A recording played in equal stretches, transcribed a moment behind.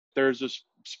There's a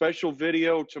special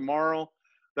video tomorrow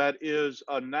that is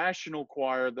a national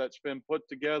choir that's been put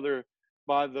together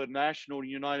by the National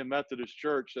United Methodist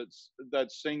Church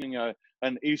that's singing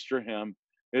an Easter hymn.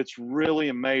 It's really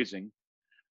amazing.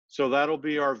 So that'll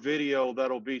be our video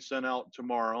that'll be sent out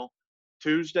tomorrow.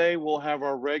 Tuesday, we'll have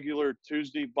our regular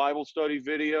Tuesday Bible study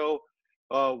video.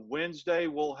 Wednesday,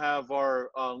 we'll have our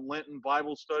Lenten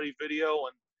Bible study video.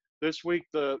 And this week,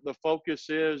 the focus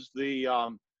is the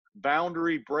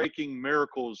boundary breaking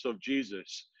miracles of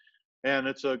Jesus. And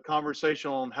it's a conversation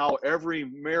on how every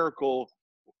miracle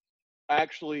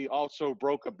actually also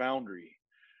broke a boundary.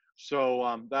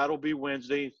 So that'll be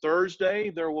Wednesday. Thursday,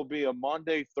 there will be a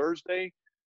Monday, Thursday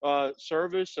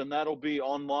service, and that'll be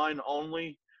online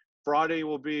only. Friday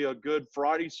will be a Good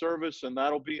Friday service, and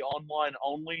that'll be online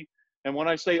only. And when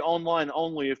I say online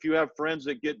only, if you have friends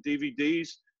that get DVDs,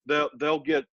 they'll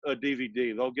get a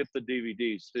DVD. They'll get the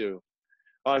DVDs too.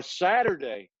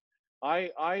 Saturday,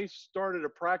 I started a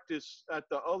practice at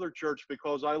the other church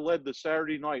because I led the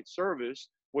Saturday night service.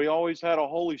 We always had a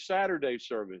Holy Saturday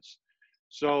service.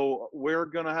 So we're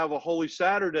going to have a Holy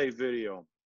Saturday video.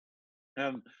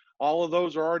 And all of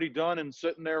those are already done and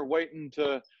sitting there waiting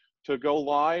to go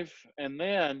live. And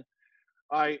then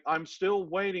I'm still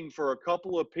waiting for a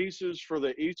couple of pieces for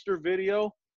the Easter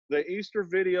video. The Easter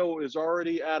video is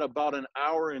already at about an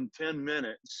hour and 10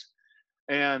 minutes.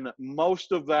 And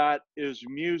most of that is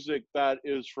music that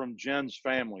is from Jen's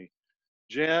family.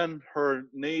 Jen, her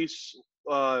niece,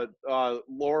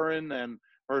 Lauren, and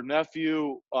her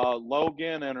nephew,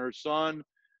 Logan, and her son,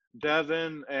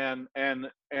 Devin, and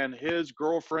his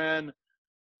girlfriend,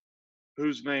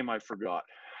 whose name I forgot.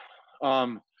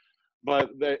 But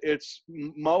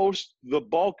the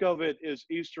bulk of it is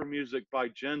Easter music by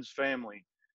Jen's family,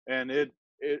 and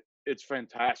it's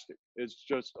fantastic. It's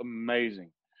just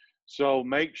amazing. So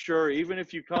make sure, even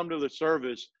if you come to the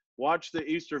service, watch the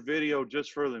Easter video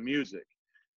just for the music.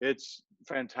 It's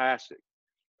fantastic.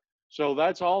 So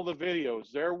that's all the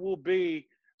videos. There will be,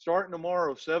 starting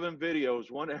tomorrow, 7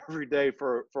 videos, one every day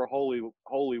for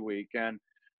Holy Week. And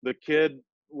the kid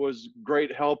was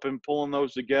great help in pulling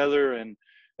those together, and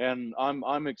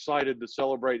I'm excited to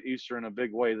celebrate Easter in a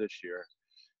big way this year.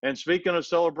 And speaking of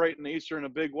celebrating Easter in a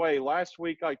big way, last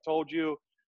week I told you,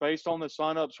 based on the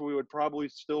signups, we would probably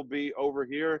still be over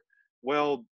here.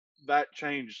 Well, that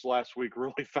changed last week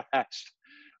really fast.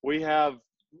 We have,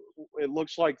 it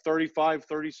looks like 35,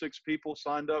 36 people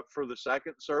signed up for the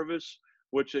second service,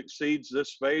 which exceeds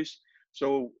this space.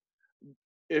 So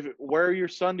wear your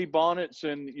Sunday bonnets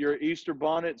and your Easter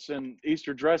bonnets and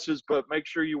Easter dresses, but make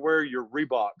sure you wear your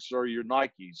Reeboks or your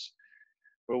Nikes.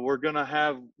 But we're gonna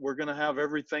have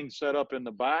everything set up in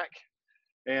the back,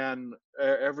 and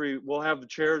we'll have the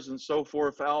chairs and so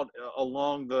forth out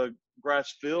along the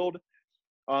grass field.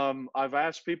 I've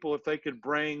asked people if they could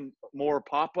bring more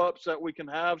pop-ups that we can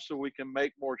have so we can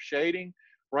make more shading.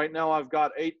 Right now I've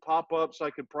got 8 pop-ups.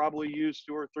 I could probably use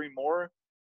 2 or 3 more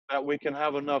that we can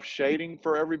have enough shading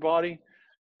for everybody.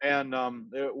 And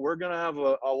we're going to have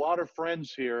a lot of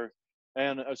friends here,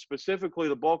 and specifically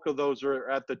the bulk of those are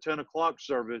at the 10 o'clock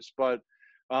service, but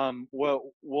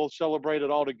we'll celebrate it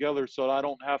all together so I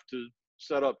don't have to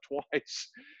set up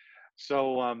twice.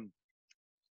 So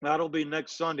that'll be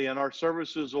next Sunday, and our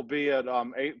services will be at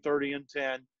 8:30 and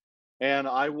 10. And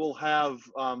I will have,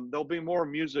 there'll be more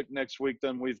music next week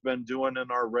than we've been doing in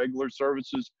our regular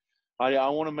services. I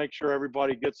want to make sure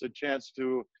everybody gets a chance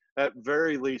to, at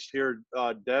very least, hear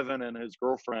Devin and his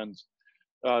girlfriends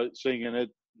singing it.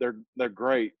 They're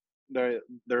great.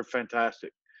 They're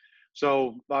fantastic.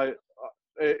 So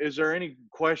is there any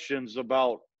questions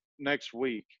about next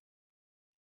week?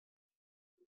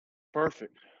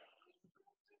 Perfect.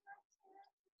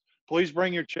 Please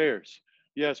bring your chairs.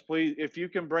 Yes, please. If you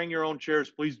can bring your own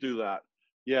chairs, please do that.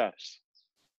 Yes.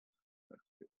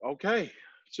 Okay,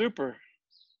 super.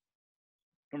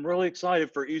 I'm really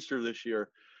excited for Easter this year.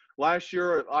 Last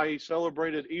year, I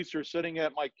celebrated Easter sitting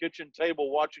at my kitchen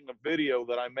table watching a video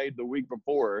that I made the week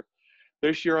before.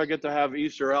 This year, I get to have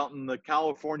Easter out in the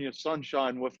California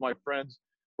sunshine with my friends,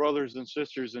 brothers, and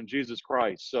sisters in Jesus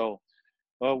Christ. So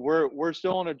we're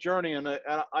still on a journey, and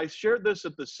I shared this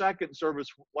at the second service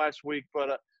last week,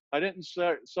 but I didn't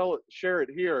share it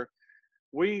here.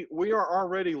 We are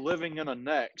already living in a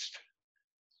next.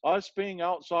 Us being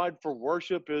outside for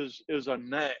worship is a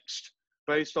next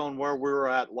based on where we were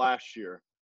at last year.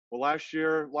 Well, last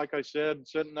year, like I said,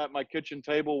 sitting at my kitchen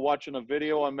table watching a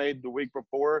video I made the week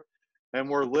before, and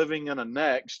we're living in a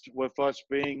next with us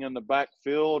being in the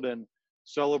backfield and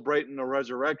celebrating the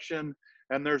resurrection.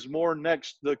 And there's more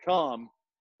next to come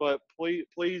but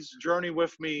please journey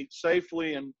with me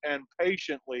safely and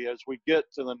patiently as we get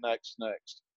to the next.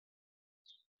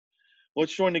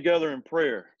 Let's join together in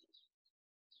prayer.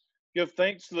 Give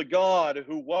thanks to the God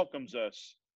who welcomes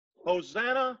us.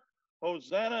 Hosanna,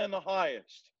 Hosanna in the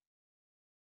highest.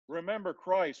 Remember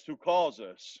Christ who calls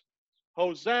us.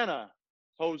 Hosanna,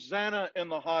 Hosanna in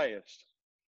the highest.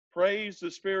 Praise the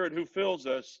Spirit who fills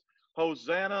us.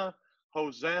 Hosanna,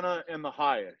 Hosanna in the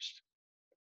highest.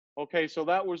 Okay, so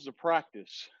that was the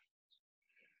practice.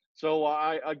 So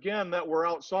again, that we're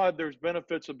outside, there's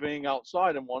benefits of being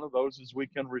outside, and one of those is we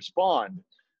can respond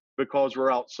because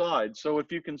we're outside. So if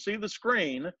you can see the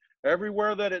screen,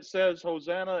 everywhere that it says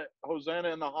Hosanna, Hosanna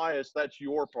in the highest, that's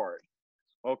your part.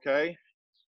 Okay?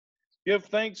 Give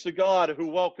thanks to God who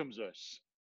welcomes us.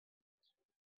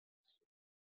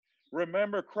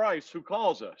 Remember Christ who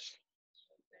calls us.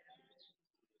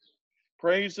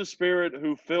 Praise the Spirit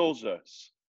who fills us.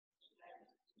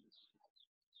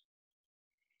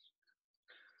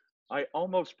 I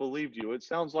almost believed you. It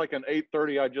sounds like an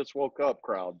 8:30 I just woke up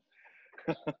crowd.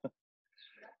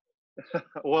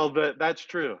 Well, that's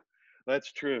true.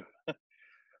 That's true.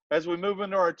 As we move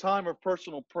into our time of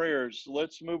personal prayers,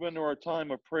 let's move into our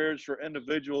time of prayers for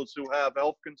individuals who have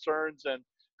health concerns and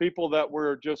people that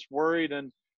we're just worried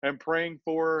and praying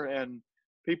for, and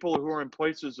people who are in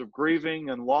places of grieving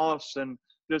and loss, and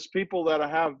just people that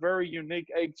have very unique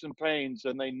aches and pains,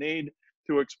 and they need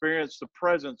to experience the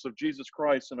presence of Jesus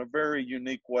Christ in a very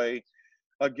unique way.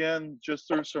 Again, just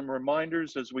through some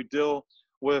reminders as we deal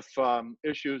with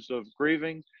issues of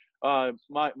grieving.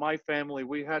 My family,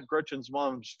 we had Gretchen's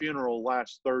mom's funeral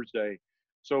last Thursday.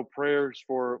 So prayers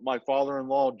for my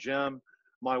father-in-law, Jim,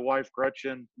 my wife,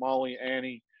 Gretchen, Molly,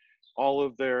 Annie, all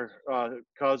of their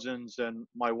cousins, and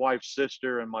my wife's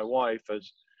sister and my wife,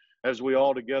 as we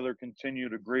all together continue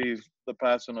to grieve the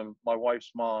passing of my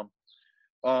wife's mom.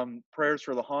 Prayers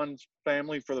for the Hans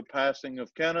family for the passing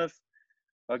of Kenneth.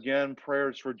 Again,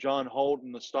 prayers for John Holt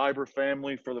and the Steiber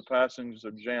family for the passings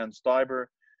of Jan Steiber.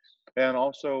 And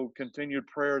also continued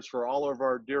prayers for all of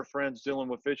our dear friends dealing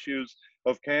with issues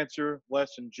of cancer.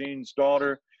 Les and Jean's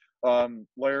daughter,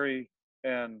 Larry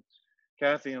and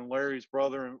Kathy and Larry's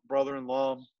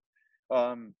brother-in-law.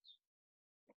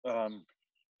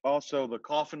 Also the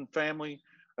Coffin family,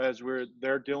 as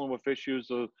they're dealing with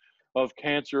issues of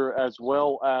cancer, as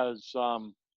well as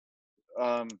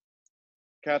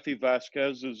Kathy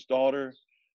Vasquez's daughter.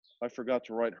 I forgot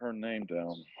to write her name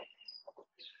down.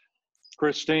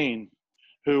 Christine,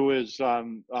 who is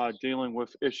dealing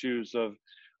with issues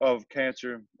of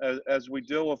cancer. As we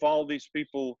deal with all these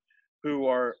people who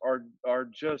are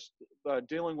just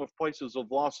dealing with places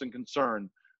of loss and concern,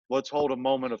 let's hold a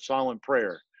moment of silent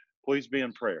prayer. Please be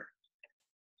in prayer.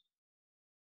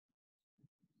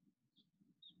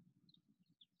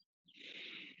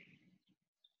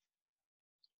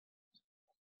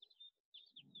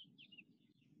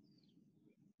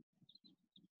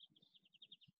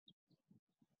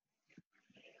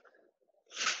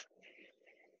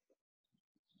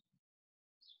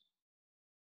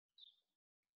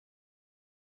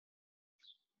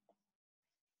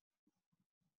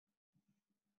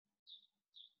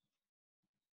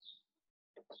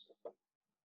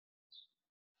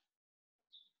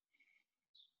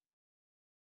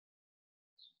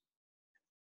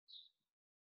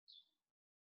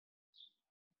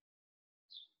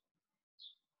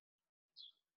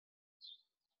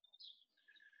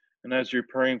 And as you're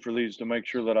praying for these, to make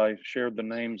sure that I shared the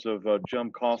names of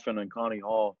Jim Coffin and Connie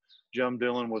Hall. Jim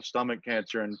dealing with stomach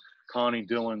cancer and Connie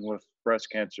dealing with breast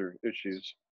cancer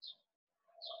issues.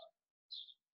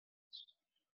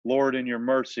 Lord, in your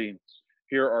mercy,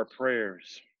 hear our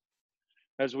prayers.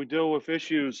 As we deal with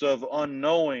issues of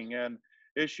unknowing and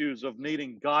issues of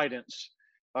needing guidance,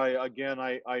 I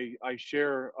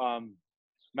share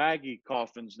Maggie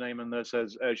Coffin's name in this,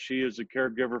 as she is a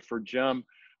caregiver for Jim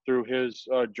through his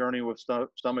journey with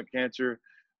stomach cancer.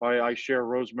 I share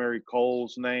Rosemary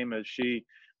Cole's name, as she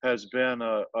has been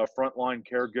a frontline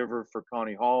caregiver for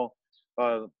Connie Hall,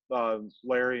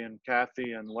 Larry and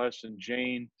Kathy and Les and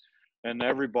Jane, and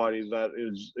everybody that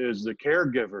is the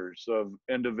caregivers of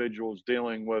individuals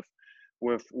dealing with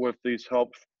these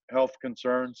health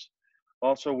concerns.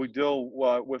 Also, we deal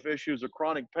with issues of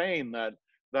chronic pain that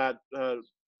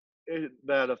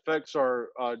affects our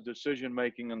decision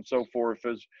making and so forth,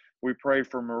 as we pray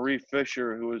for Marie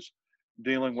Fisher, who is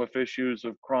dealing with issues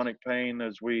of chronic pain,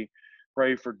 as we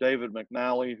pray for David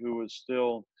McNally, who is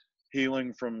still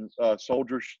healing from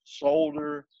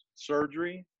shoulder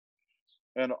surgery,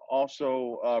 and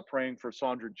also praying for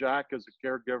Sandra Jack as a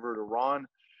caregiver to Ron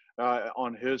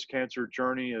on his cancer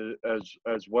journey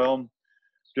as well.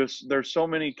 Just there's so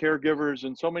many caregivers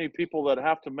and so many people that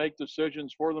have to make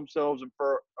decisions for themselves and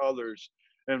for others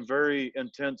in very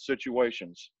intense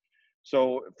situations.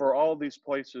 So for all these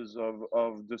places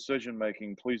of decision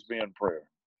making, please be in prayer.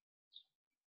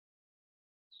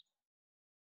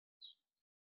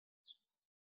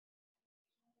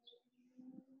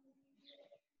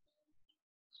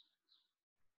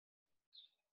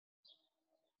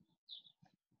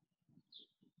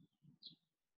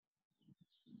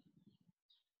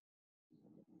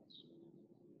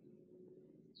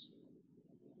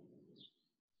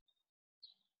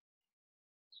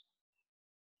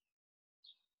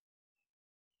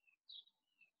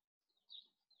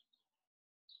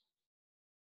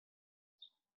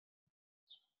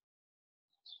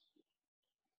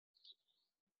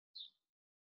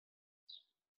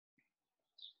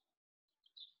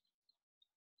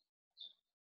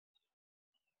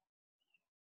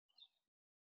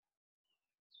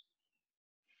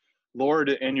 Lord,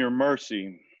 in your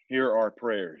mercy, hear our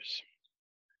prayers.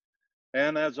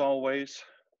 And as always,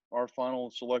 our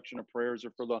final selection of prayers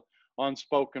are for the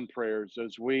unspoken prayers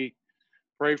as we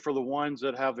pray for the ones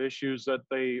that have issues that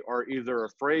they are either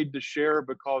afraid to share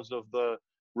because of the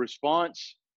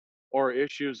response or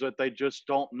issues that they just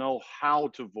don't know how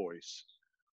to voice.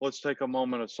 Let's take a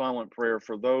moment of silent prayer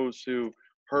for those who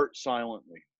hurt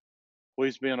silently.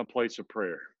 Please be in a place of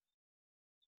prayer.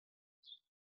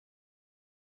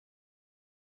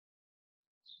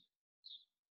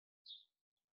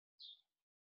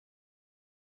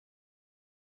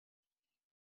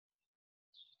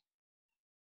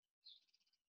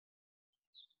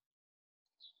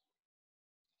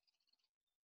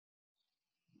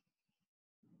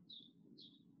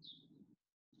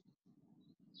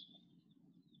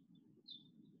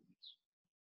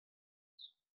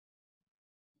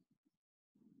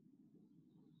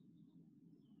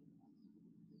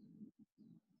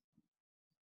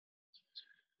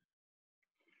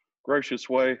 Gracious,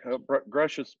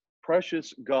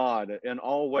 precious God, in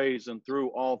all ways and through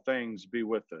all things, be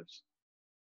with us.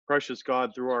 Precious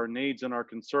God, through our needs and our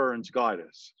concerns, guide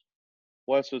us.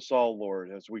 Bless us all, Lord,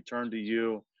 as we turn to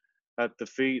you at the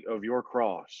feet of your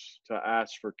cross to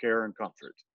ask for care and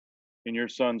comfort. In your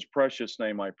Son's precious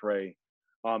name I pray.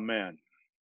 Amen.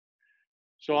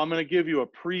 So I'm going to give you a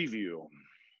preview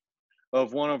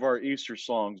of one of our Easter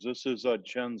songs. This is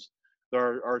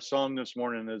our song this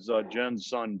morning is Jen's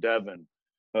son, Devin,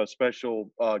 a special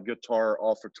guitar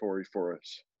offertory for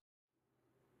us.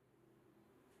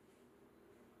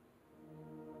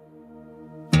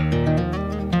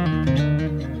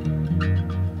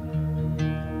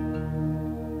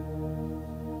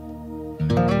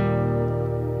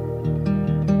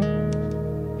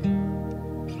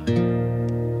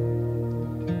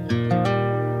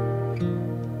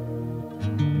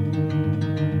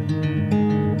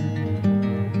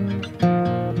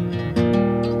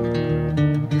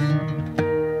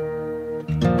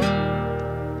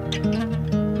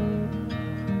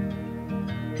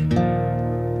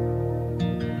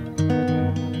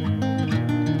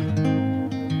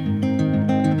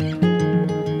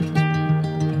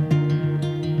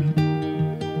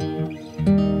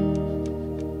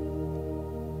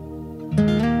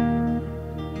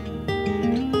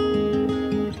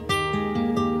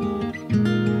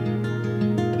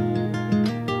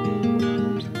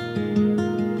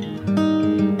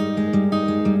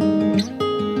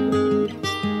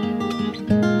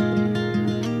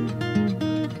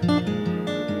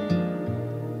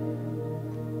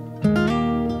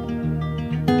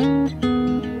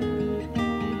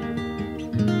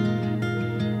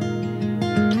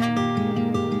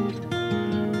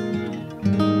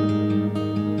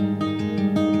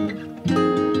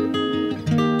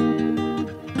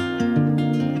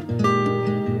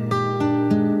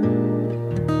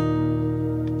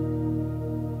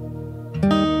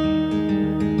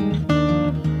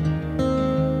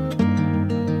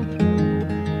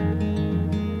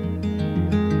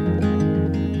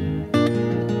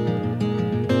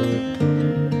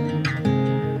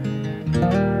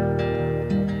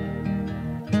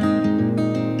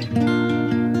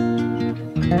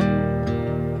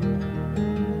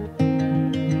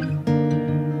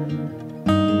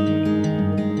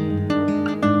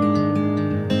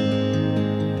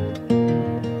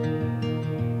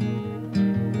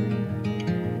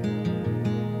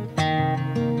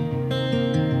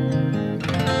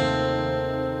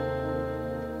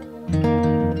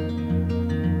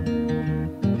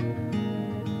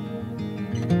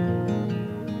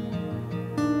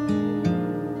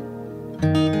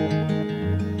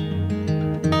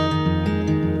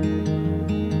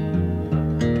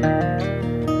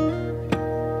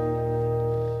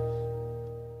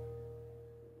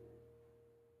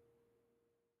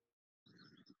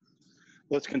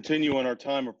 Let's continue in our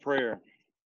time of prayer.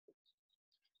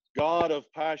 God of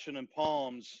passion and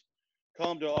palms,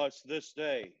 come to us this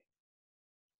day.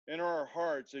 Enter our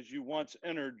hearts as you once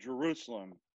entered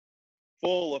Jerusalem,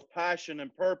 full of passion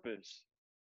and purpose.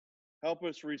 Help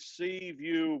us receive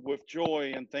you with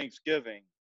joy and thanksgiving,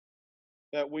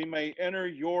 that we may enter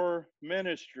your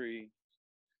ministry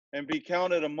and be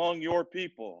counted among your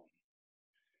people.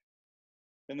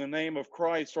 In the name of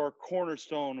Christ, our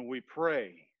cornerstone, we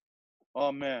pray.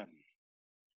 Amen.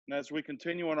 And as we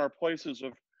continue in our places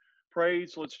of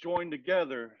praise, let's join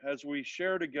together as we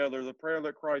share together the prayer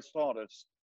that Christ taught us.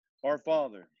 Our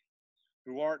Father,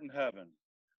 who art in heaven,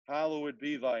 hallowed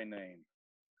be thy name.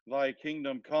 Thy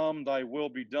kingdom come, thy will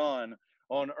be done,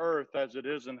 on earth as it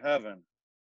is in heaven.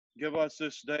 Give us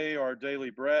this day our daily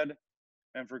bread,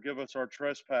 and forgive us our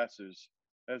trespasses,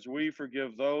 as we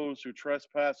forgive those who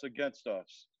trespass against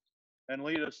us. And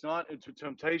lead us not into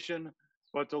temptation,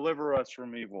 but deliver us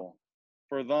from evil.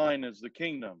 For thine is the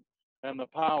kingdom, and the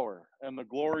power, and the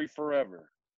glory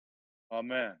forever.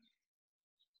 Amen.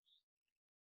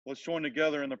 Let's join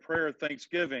together in the prayer of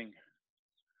thanksgiving.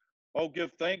 Oh,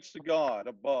 give thanks to God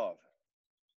above,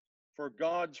 for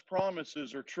God's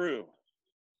promises are true,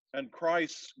 and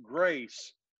Christ's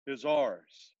grace is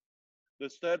ours. The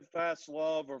steadfast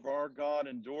love of our God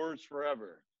endures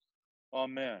forever.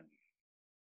 Amen.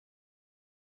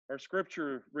 Our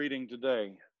scripture reading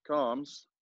today comes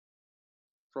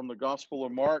from the Gospel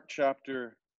of Mark,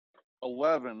 chapter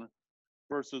 11,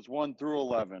 verses 1 through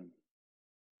 11.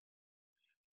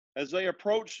 As they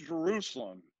approached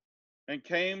Jerusalem and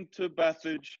came to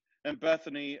Bethphage and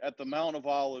Bethany at the Mount of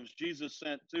Olives, Jesus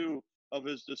sent two of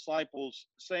his disciples,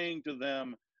 saying to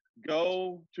them,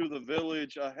 "Go to the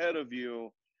village ahead of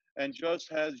you, and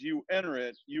just as you enter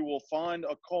it, you will find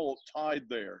a colt tied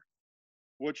there,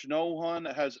 which no one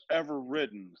has ever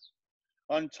ridden.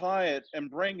 Untie it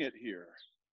and bring it here.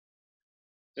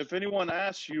 If anyone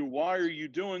asks you, 'Why are you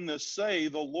doing this?' say,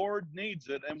 'The Lord needs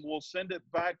it and will send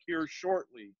it back here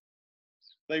shortly.'"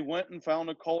 They went and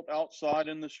found a colt outside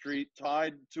in the street,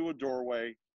 tied to a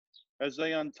doorway. As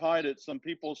they untied it, some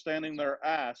people standing there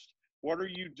asked, "What are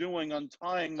you doing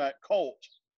untying that colt?"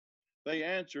 They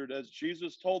answered as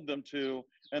Jesus told them to,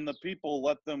 and the people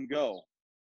let them go.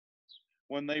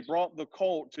 When they brought the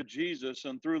colt to Jesus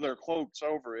and threw their cloaks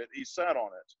over it, he sat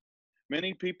on it.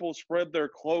 Many people spread their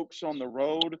cloaks on the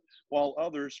road, while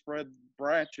others spread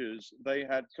branches they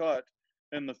had cut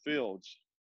in the fields.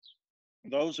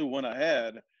 Those who went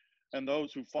ahead and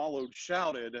those who followed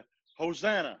shouted,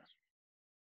 "Hosanna!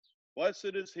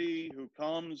 Blessed is he who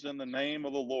comes in the name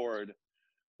of the Lord.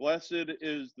 Blessing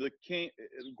is the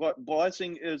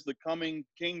coming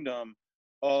kingdom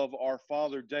of our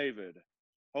father David.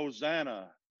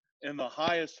 Hosanna in the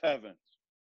highest heaven."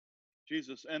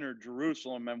 Jesus entered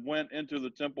Jerusalem and went into the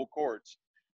temple courts.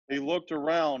 He looked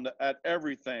around at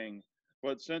everything,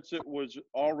 but since it was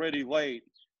already late,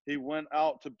 he went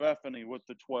out to Bethany with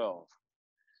the 12.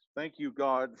 Thank you,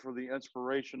 God, for the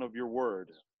inspiration of your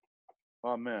word.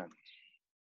 Amen.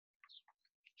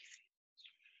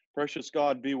 Precious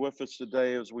God, be with us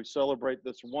today as we celebrate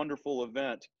this wonderful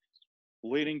event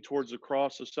leading towards the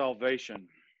cross of salvation.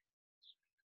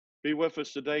 Be with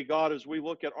us today, God, as we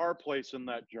look at our place in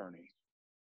that journey.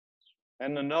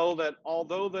 And to know that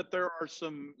although that there are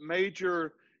some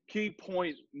major key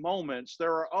point moments,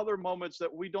 there are other moments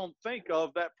that we don't think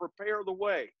of that prepare the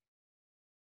way.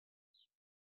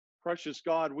 Precious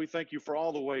God, we thank you for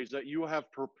all the ways that you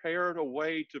have prepared a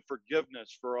way to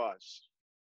forgiveness for us.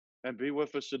 And be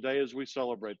with us today as we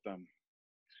celebrate them.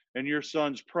 In your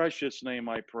Son's precious name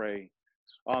I pray.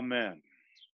 Amen.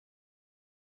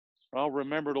 I'll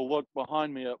remember to look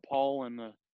behind me at Paul and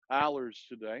the Allers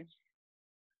today.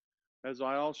 As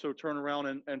I also turn around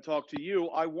and talk to you,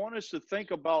 I want us to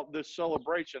think about this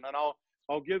celebration, and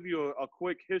I'll give you a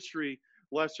quick history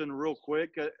lesson real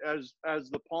quick, as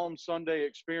the Palm Sunday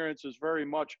experience is very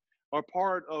much a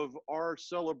part of our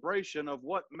celebration of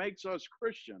what makes us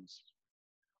Christians.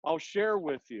 I'll share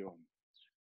with you,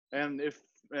 and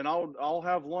I'll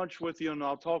have lunch with you, and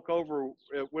I'll talk over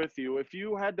it with you. If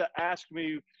you had to ask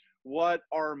me what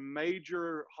our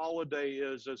major holiday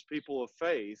is as people of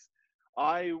faith,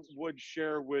 I would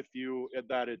share with you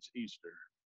that it's Easter.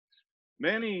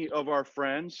 Many of our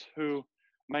friends who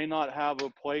may not have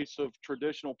a place of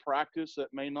traditional practice,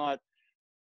 that may not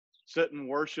sit and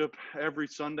worship every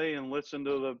Sunday and listen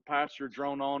to the pastor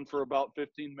drone on for about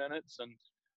 15 minutes and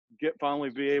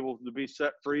finally be able to be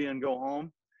set free and go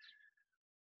home.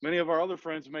 Many of our other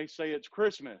friends may say it's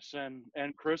Christmas,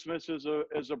 and Christmas is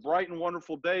a bright and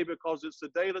wonderful day because it's the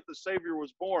day that the Savior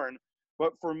was born.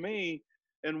 But for me,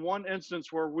 In one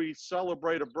instance where we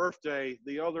celebrate a birthday,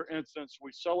 the other instance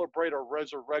we celebrate a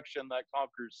resurrection that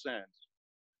conquers sins.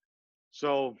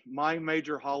 So my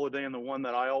major holiday and the one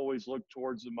that I always look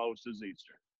towards the most is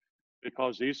Easter,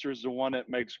 because Easter is the one that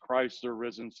makes Christ the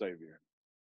risen Savior.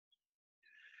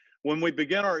 When we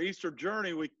begin our Easter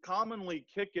journey, we commonly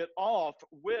kick it off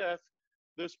with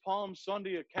this Palm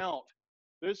Sunday account.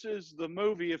 This is the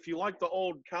movie. If you like the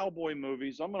old cowboy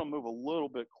movies, I'm going to move a little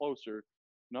bit closer.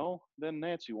 No, then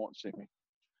Nancy won't see me.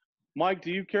 Mike,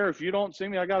 do you care if you don't see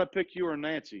me? I got to pick you or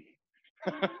Nancy.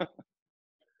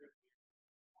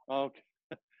 Okay.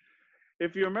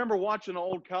 If you remember watching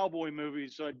old cowboy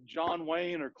movies, John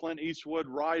Wayne or Clint Eastwood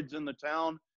rides in the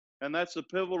town, and that's the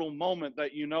pivotal moment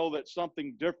that you know that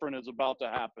something different is about to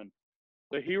happen.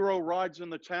 The hero rides in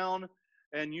the town,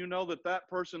 and you know that that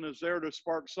person is there to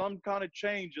spark some kind of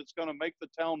change that's going to make the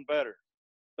town better.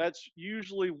 That's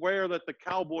usually where that the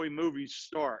cowboy movies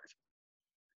start.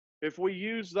 If we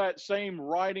use that same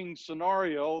writing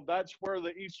scenario, that's where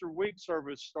the Easter week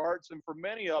service starts. And for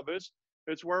many of us,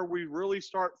 it's where we really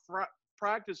start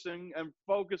practicing and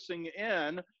focusing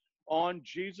in on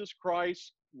Jesus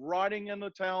Christ riding in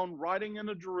the town, riding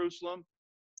into Jerusalem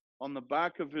on the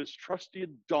back of his trusty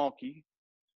donkey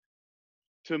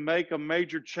to make a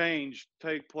major change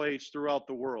take place throughout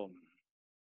the world.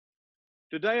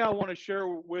 Today, I want to share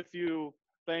with you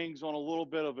things on a little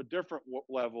bit of a different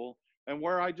level. And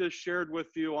where I just shared with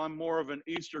you, I'm more of an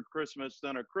Easter Christmas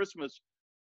than a Christmas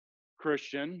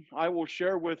Christian. I will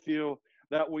share with you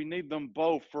that we need them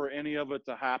both for any of it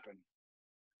to happen.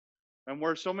 And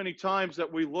where so many times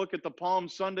that we look at the Palm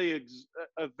Sunday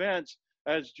events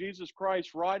as Jesus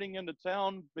Christ riding into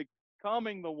town,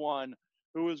 becoming the one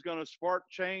who is going to spark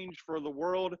change for the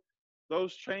world,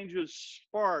 those changes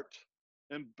sparked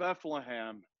in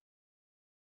Bethlehem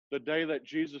the day that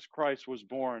Jesus Christ was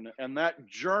born. And that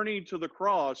journey to the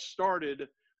cross started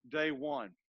day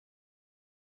one.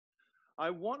 I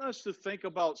want us to think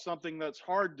about something that's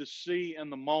hard to see in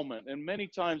the moment. And many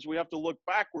times we have to look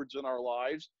backwards in our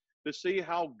lives to see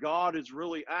how God is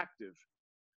really active.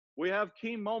 We have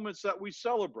key moments that we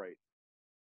celebrate.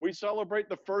 We celebrate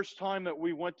the first time that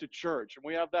we went to church. And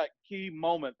we have that key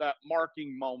moment, that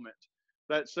marking moment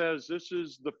that says, this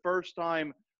is the first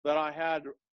time that I had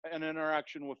an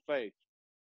interaction with faith.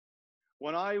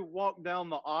 When I walked down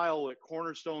the aisle at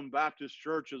Cornerstone Baptist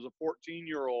Church as a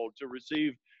 14-year-old to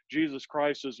receive Jesus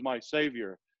Christ as my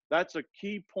Savior, that's a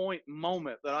key point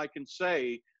moment that I can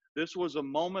say this was a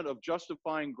moment of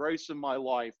justifying grace in my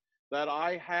life, that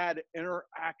I had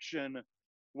interaction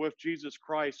with Jesus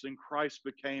Christ and Christ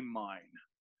became mine.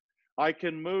 I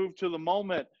can move to the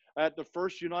moment at the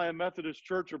First United Methodist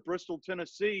Church of Bristol,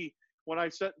 Tennessee, when I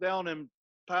sat down in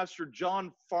Pastor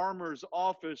John Farmer's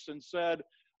office and said,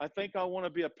 I think I want to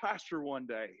be a pastor one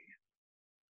day.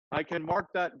 I can mark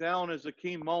that down as a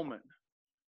key moment.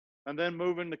 And then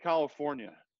moving to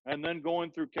California, and then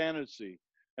going through candidacy,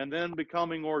 and then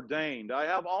becoming ordained. I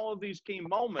have all of these key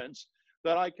moments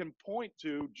that I can point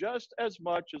to just as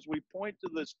much as we point to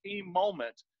this key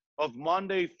moment of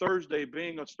Monday, Thursday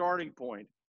being a starting point.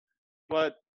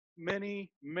 But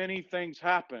many, many things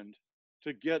happened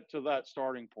to get to that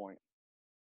starting point.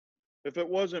 If it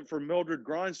wasn't for Mildred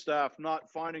Grindstaff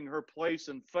not finding her place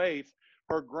in faith,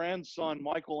 her grandson,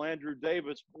 Michael Andrew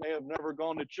Davis, may have never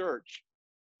gone to church.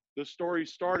 The story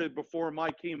started before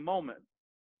my key moment.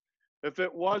 If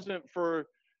it wasn't for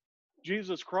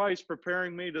Jesus Christ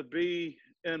preparing me to be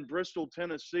in Bristol,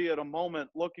 Tennessee at a moment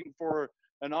looking for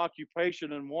an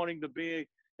occupation and wanting to be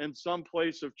in some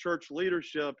place of church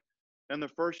leadership, and the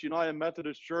First United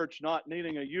Methodist Church not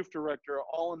needing a youth director,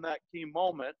 all in that key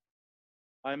moment,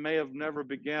 I may have never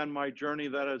began my journey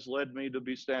that has led me to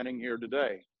be standing here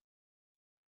today.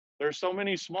 There's so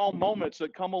many small moments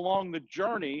that come along the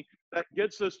journey that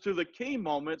gets us to the key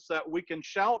moments that we can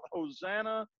shout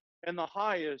Hosanna in the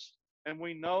highest, and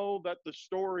we know that the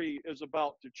story is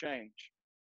about to change.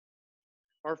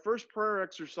 Our first prayer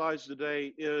exercise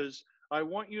today is, I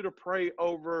want you to pray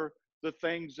over the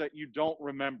things that you don't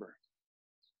remember.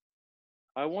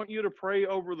 I want you to pray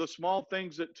over the small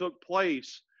things that took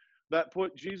place that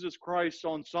put Jesus Christ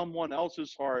on someone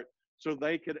else's heart so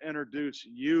they could introduce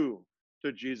you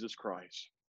to Jesus Christ.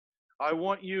 I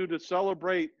want you to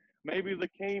celebrate maybe the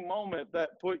key moment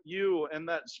that put you and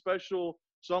that special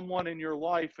someone in your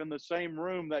life in the same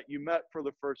room that you met for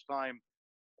the first time,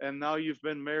 and now you've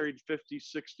been married 50,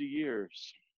 60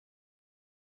 years.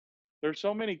 There's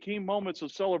so many key moments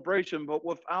of celebration, but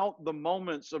without the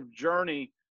moments of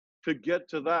journey to get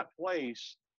to that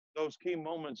place, those key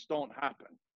moments don't happen.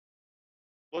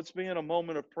 Let's be in a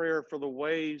moment of prayer for the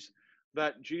ways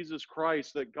that Jesus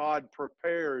Christ, that God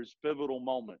prepares pivotal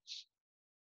moments.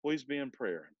 Please be in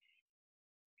prayer.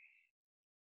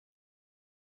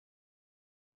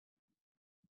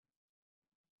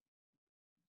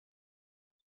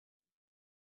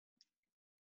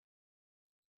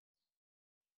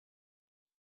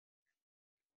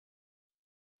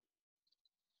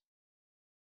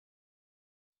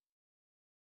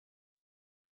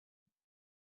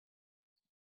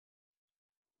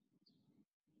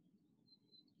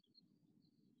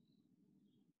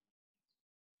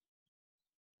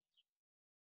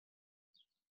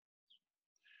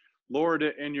 Lord,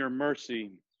 in your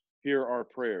mercy, hear our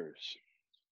prayers.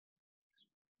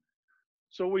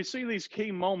 So we see these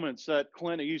key moments that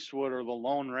Clint Eastwood or the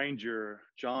Lone Ranger,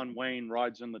 John Wayne,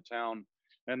 rides into town,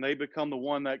 and they become the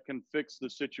one that can fix the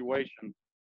situation.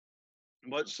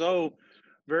 But so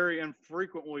very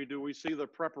infrequently do we see the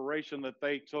preparation that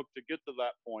they took to get to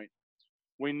that point.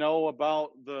 We know about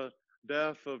the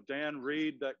death of Dan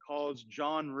Reed that caused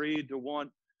John Reed to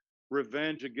want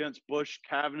revenge against Bush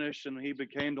Cavendish, and he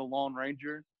became the Lone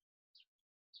Ranger.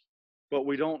 But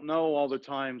we don't know all the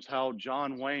times how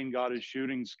John Wayne got his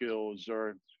shooting skills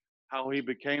or how he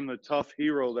became the tough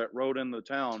hero that rode in the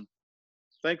town.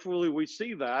 Thankfully, we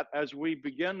see that as we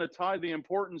begin to tie the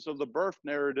importance of the birth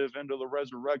narrative into the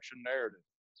resurrection narrative.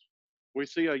 We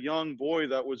see a young boy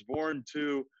that was born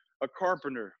to a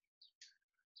carpenter,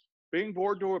 being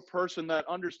born to a person that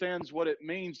understands what it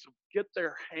means to get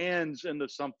their hands into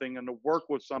something and to work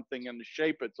with something and to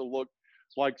shape it to look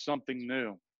like something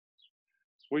new.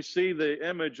 We see the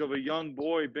image of a young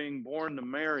boy being born to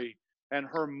Mary and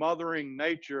her mothering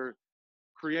nature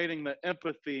creating the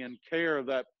empathy and care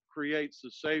that creates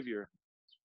the Savior.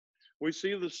 We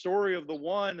see the story of the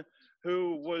one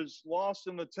who was lost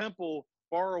in the temple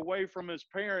far away from his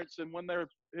parents, and when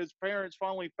his parents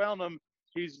finally found him,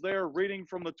 he's there reading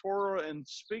from the Torah and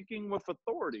speaking with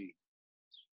authority.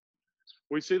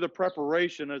 We see the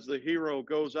preparation as the hero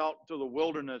goes out to the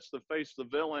wilderness to face the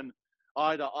villain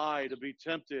eye to eye, to be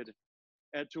tempted,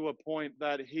 and to a point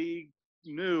that he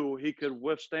knew he could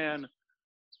withstand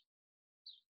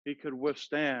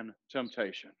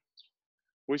temptation.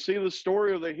 We see the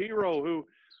story of the hero who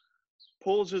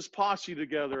pulls his posse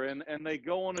together, and they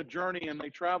go on a journey and they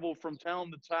travel from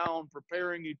town to town,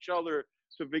 preparing each other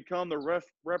to become the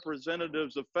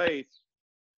representatives of faith,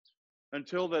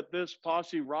 until that this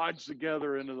posse rides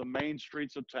together into the main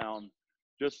streets of town,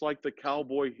 just like the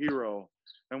cowboy hero.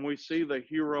 And we see the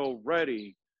hero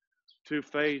ready to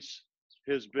face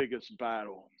his biggest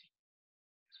battle.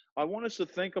 I want us to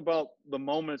think about the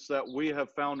moments that we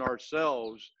have found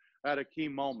ourselves at a key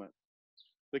moment.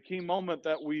 The key moment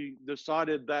that we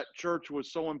decided that church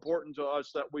was so important to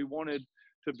us that we wanted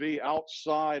to be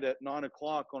outside at 9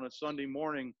 o'clock on a Sunday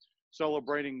morning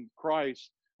celebrating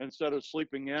Christ instead of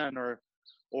sleeping in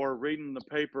or reading the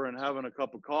paper and having a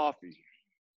cup of coffee.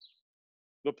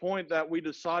 The point that we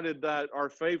decided that our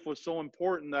faith was so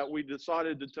important that we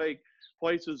decided to take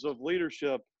places of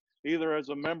leadership, either as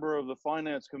a member of the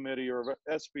finance committee or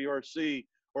SBRC,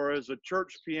 or as a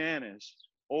church pianist,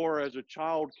 or as a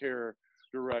child care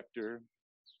director,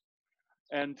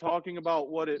 and talking about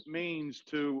what it means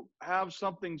to have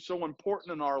something so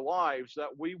important in our lives that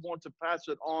we want to pass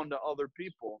it on to other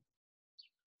people.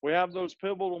 We have those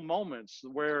pivotal moments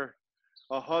where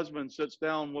a husband sits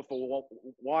down with a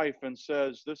wife and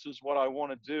says, "This is what I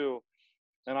want to do,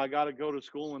 and I got to go to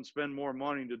school and spend more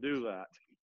money to do that."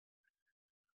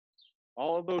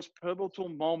 All of those pivotal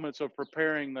moments of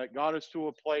preparing that got us to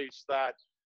a place that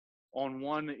on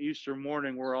one Easter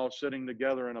morning, we're all sitting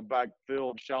together in a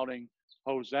backfield shouting,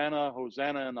 "Hosanna,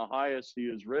 Hosanna in the highest. He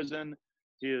is risen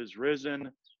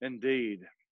indeed."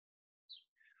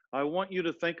 I want you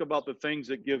to think about the things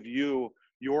that give you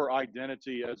your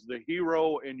identity as the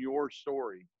hero in your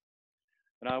story.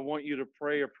 And I want you to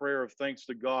pray a prayer of thanks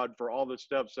to God for all the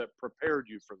steps that prepared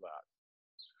you for that.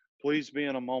 Please be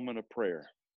in a moment of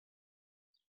prayer.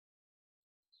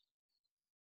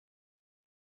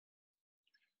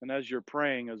 And as you're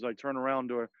praying, as I turn around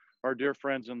to our dear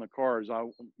friends in the cars,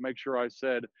 I'll make sure I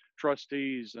said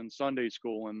trustees and Sunday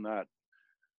school in that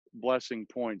blessing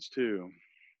points too.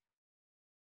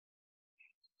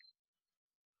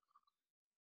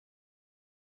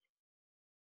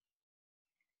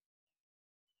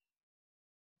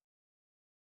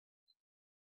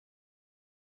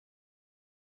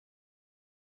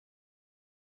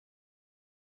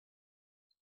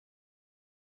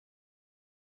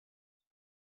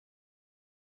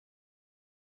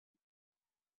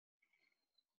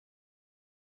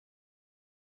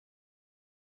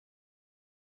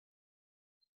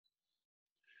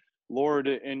 Lord,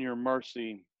 in your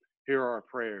mercy, hear our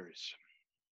prayers.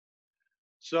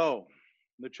 So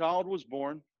the child was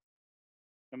born,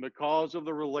 and because of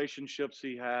the relationships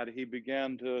he had, he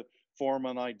began to form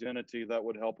an identity that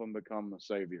would help him become the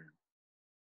Savior.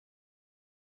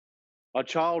 A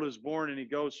child is born and he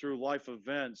goes through life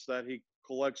events that he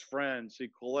collects friends, he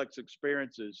collects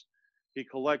experiences, he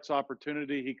collects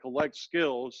opportunity, he collects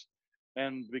skills,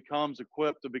 and becomes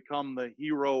equipped to become the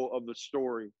hero of the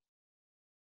story.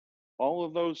 All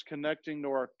of those connecting to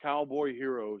our cowboy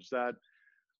heroes that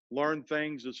learned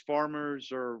things as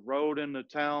farmers or rode into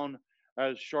town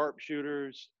as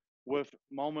sharpshooters with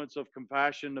moments of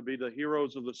compassion to be the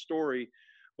heroes of the story.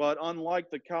 But unlike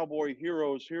the cowboy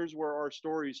heroes, here's where our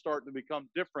stories start to become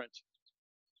different.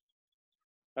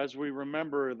 As we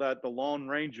remember that the Lone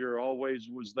Ranger always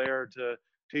was there to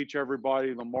teach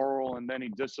everybody the moral, and then he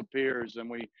disappears, and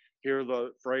we hear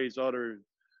the phrase uttered,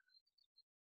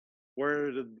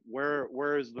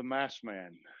 where is the masked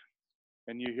man?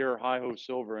 And you hear hi-ho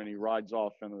silver and he rides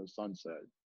off into the sunset.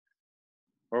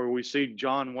 Or we see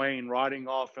John Wayne riding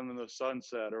off into the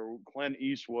sunset, or Clint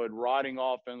Eastwood riding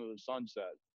off into the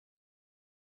sunset.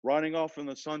 Riding off in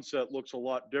the sunset looks a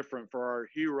lot different for our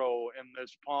hero in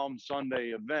this Palm Sunday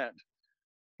event,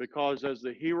 because as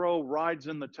the hero rides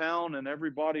in the town and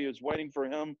everybody is waiting for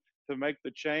him to make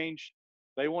the change,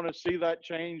 they want to see that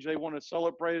change. They want to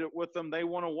celebrate it with them. They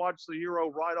want to watch the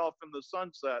hero ride off in the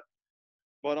sunset.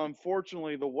 But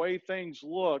unfortunately, the way things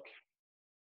look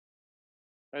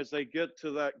as they get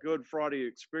to that Good Friday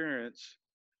experience,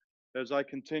 as I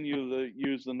continue to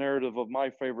use the narrative of my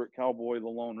favorite cowboy, the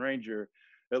Lone Ranger,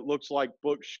 it looks like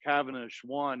Butch Cavendish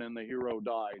won and the hero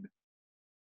died.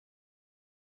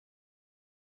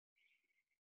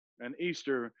 And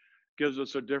Easter gives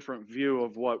us a different view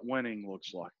of what winning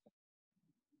looks like.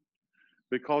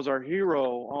 Because our hero,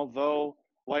 although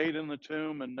laid in the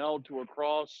tomb and nailed to a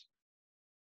cross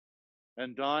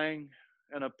and dying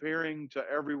and appearing to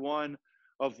everyone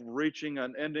of reaching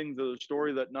an ending to the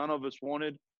story that none of us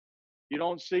wanted, you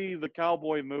don't see the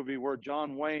cowboy movie where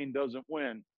John Wayne doesn't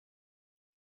win.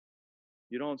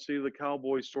 You don't see the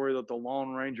cowboy story that the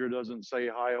Lone Ranger doesn't say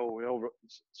hi-ho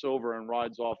silver and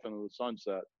rides off into the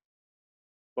sunset.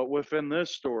 But within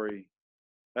this story,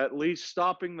 at least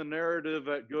stopping the narrative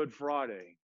at Good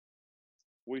Friday,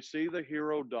 we see the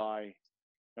hero die,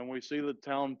 and we see the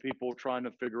town people trying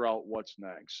to figure out what's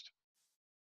next.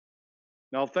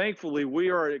 Now, thankfully, we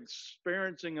are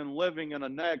experiencing and living in a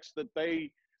next that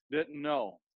they didn't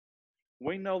know.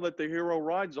 We know that the hero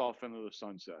rides off into the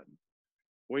sunset.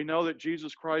 We know that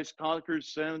Jesus Christ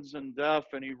conquers sins and death,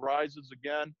 and he rises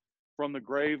again from the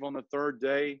grave on the third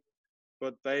day,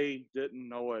 but they didn't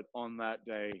know it on that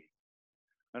day.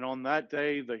 And on that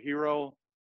day, the hero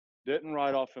didn't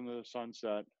ride off into the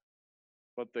sunset,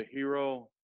 but the hero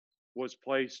was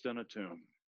placed in a tomb.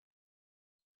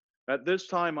 At this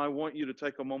time, I want you to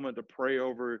take a moment to pray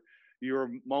over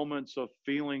your moments of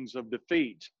feelings of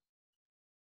defeat.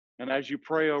 And as you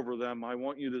pray over them, I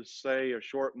want you to say a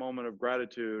short moment of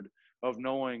gratitude of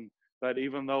knowing that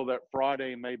even though that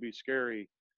Friday may be scary,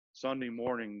 Sunday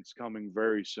morning is coming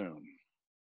very soon.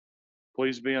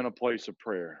 Please be in a place of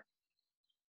prayer.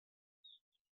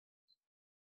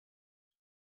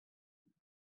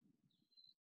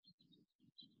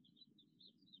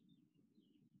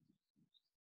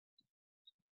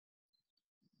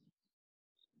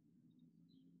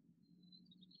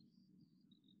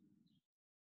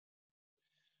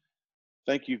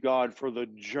 Thank you, God, for the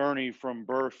journey from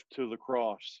birth to the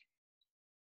cross.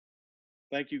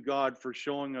 Thank you, God, for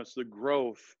showing us the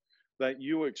growth that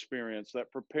you experienced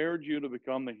that prepared you to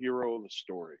become the hero of the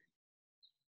story.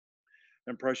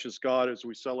 And precious God, as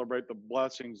we celebrate the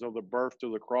blessings of the birth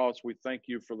to the cross, we thank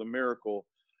you for the miracle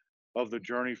of the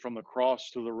journey from the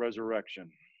cross to the resurrection.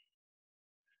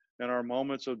 In our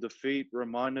moments of defeat,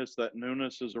 remind us that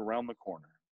newness is around the corner.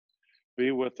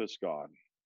 Be with us, God.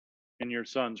 In your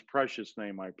Son's precious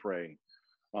name I pray.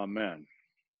 Amen.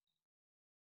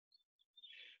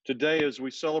 Today, as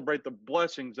we celebrate the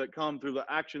blessings that come through the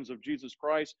actions of Jesus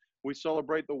Christ, we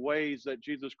celebrate the ways that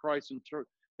Jesus Christ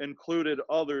included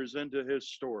others into his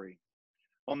story.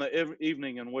 On the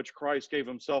evening in which Christ gave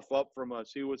himself up from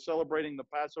us, he was celebrating the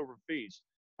Passover feast.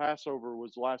 Passover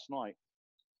was last night.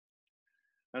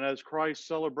 And as Christ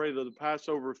celebrated the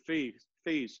Passover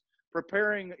feast,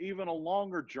 preparing even a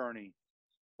longer journey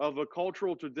of a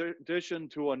cultural tradition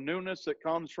to a newness that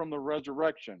comes from the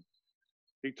resurrection,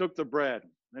 he took the bread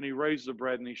and he raised the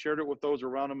bread and he shared it with those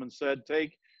around him and said,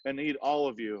 "Take and eat, all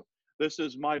of you. This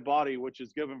is my body, which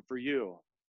is given for you.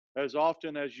 As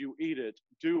often as you eat it,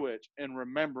 do it in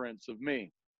remembrance of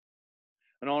me."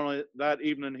 And on that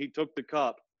evening, he took the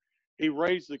cup. He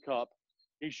raised the cup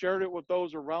He shared it with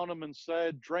those around him and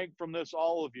said, "Drink from this,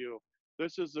 all of you.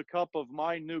 This is the cup of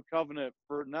my new covenant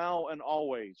for now and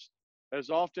always. As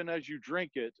often as you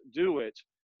drink it, do it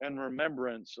in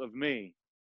remembrance of me."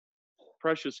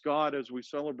 Precious God, as we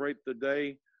celebrate the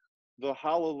day, the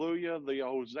hallelujah, the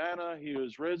Hosanna, he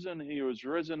is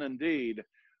risen indeed.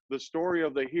 The story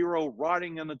of the hero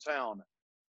riding in the town.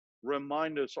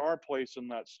 Remind us our place in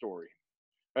that story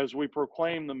as we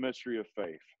proclaim the mystery of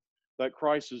faith, that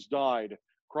Christ has died,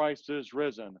 Christ is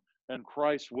risen, and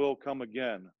Christ will come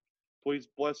again. Please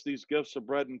bless these gifts of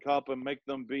bread and cup and make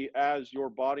them be as your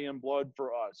body and blood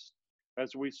for us,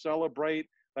 as we celebrate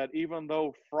that even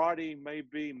though Friday may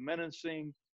be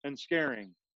menacing and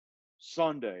scaring,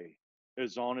 Sunday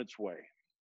is on its way.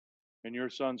 In your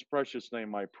Son's precious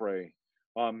name I pray.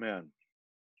 Amen.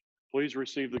 Please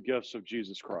receive the gifts of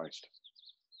Jesus Christ.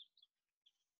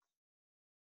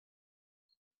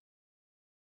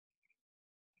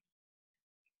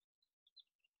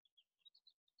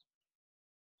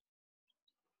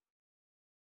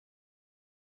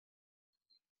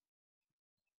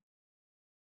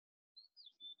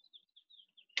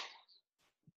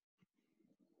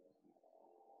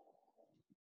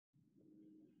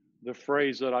 The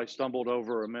phrase that I stumbled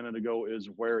over a minute ago is,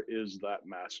 "Where is that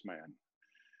masked man?"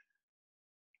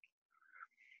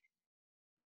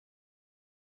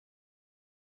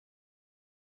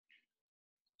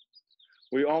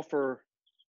 We offer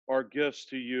our gifts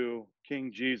to you,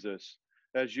 King Jesus,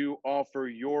 as you offer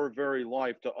your very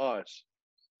life to us.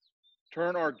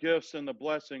 Turn our gifts into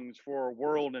blessings for a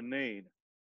world in need,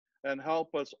 and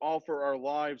help us offer our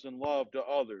lives and love to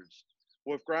others.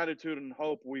 With gratitude and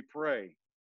hope we pray.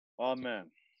 Amen.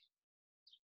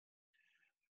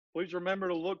 Please remember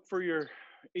to look for your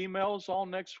emails all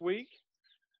next week.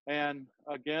 And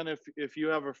again, if you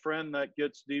have a friend that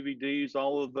gets DVDs,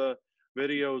 all of the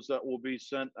videos that will be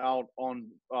sent out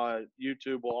on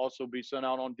YouTube will also be sent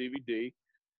out on DVD.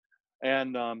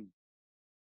 And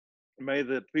may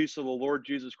the peace of the Lord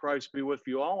Jesus Christ be with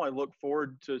you all. I look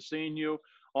forward to seeing you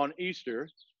on Easter.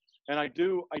 And I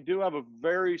do have a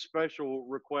very special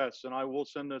request, and I will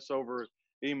send this over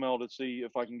email to see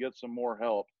if I can get some more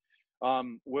help.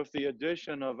 With the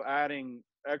addition of adding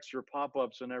extra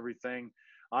pop-ups and everything,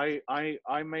 I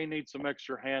may need some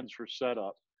extra hands for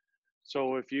setup.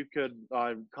 So if you could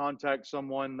contact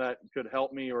someone that could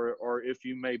help me, or if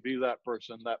you may be that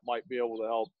person that might be able to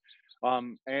help.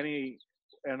 Annie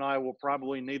and I will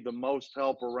probably need the most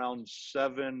help around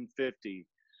 7:50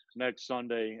 next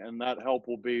Sunday, and that help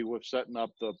will be with setting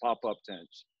up the pop-up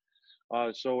tents.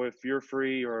 So if you're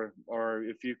free, or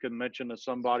if you can mention to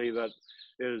somebody that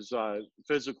is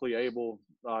physically able,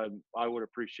 I would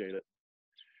appreciate it.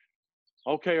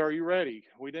 Okay, are you ready?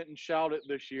 We didn't shout it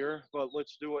this year, but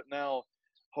let's do it now.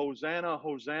 Hosanna,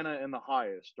 Hosanna in the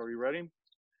highest. Are you ready?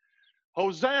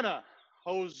 Hosanna,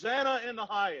 Hosanna in the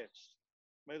highest.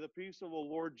 May the peace of the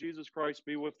Lord Jesus Christ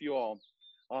be with you all.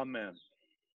 Amen.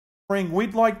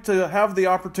 We'd like to have the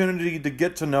opportunity to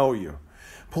get to know you.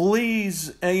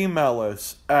 Please email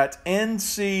us at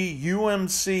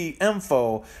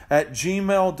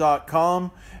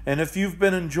ncumcinfo@gmail.com. And if you've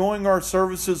been enjoying our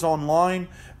services online,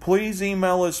 please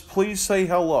email us. Please say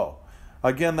hello.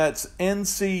 Again, that's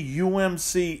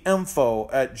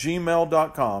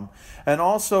ncumcinfo@gmail.com. And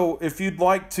also, if you'd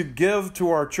like to give to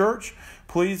our church,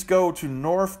 please go to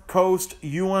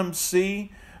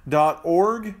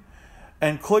northcoastumc.org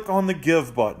and click on the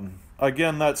Give button.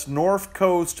 Again, that's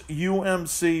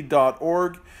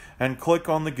northcoastumc.org and click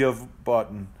on the Give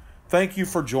button. Thank you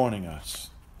for joining us.